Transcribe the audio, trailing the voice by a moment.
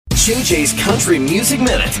JJ's Country Music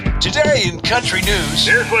Minute. Today in country news.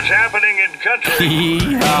 Here's what's happening in country.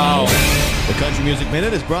 The Country Music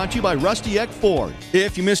Minute is brought to you by Rusty Eck Ford.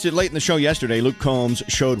 If you missed it late in the show yesterday, Luke Combs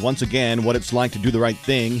showed once again what it's like to do the right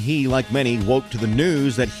thing. He, like many, woke to the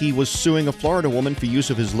news that he was suing a Florida woman for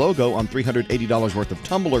use of his logo on $380 worth of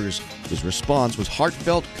tumblers. His response was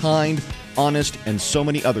heartfelt, kind, honest, and so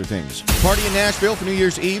many other things. Party in Nashville for New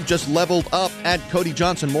Year's Eve just leveled up. Add Cody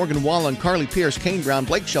Johnson, Morgan Wallen, Carly Pierce, Kane Brown,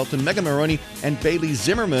 Blake Shelton, Megan Maroney, and Bailey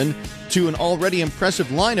Zimmerman to an already impressive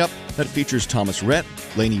lineup that features Thomas Rhett,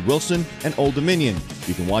 Lainey Wilson, and Old Dominion.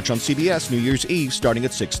 You can watch on CBS New Year's Eve starting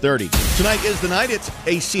at 6:30. Tonight is the night. It's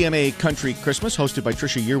ACMA Country Christmas, hosted by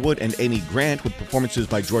Trisha Yearwood and Amy Grant, with performances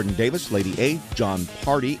by Jordan Davis, Lady A, John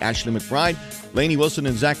Party, Ashley McBride, Lainey Wilson,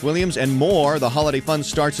 and Zach Williams, and more. The holiday fun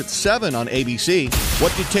starts at 7 on ABC.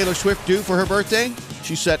 What did Taylor Swift do for her birthday?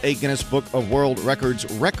 She set a Guinness Book of World Records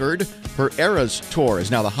record. Her Eras tour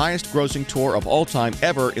is now the highest-grossing tour of all time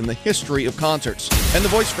ever in the history of concerts. And The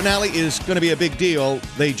Voice finale is going to be a big deal.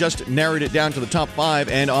 They just narrowed it down to the top 5,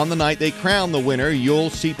 and on the night they crown the winner, you'll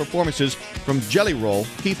see performances from Jelly Roll,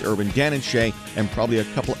 Keith Urban, Dan and Shay, and probably a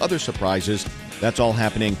couple other surprises. That's all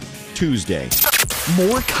happening Tuesday.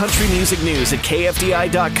 More country music news at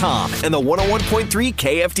KFDI.com and the 101.3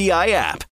 KFDI app.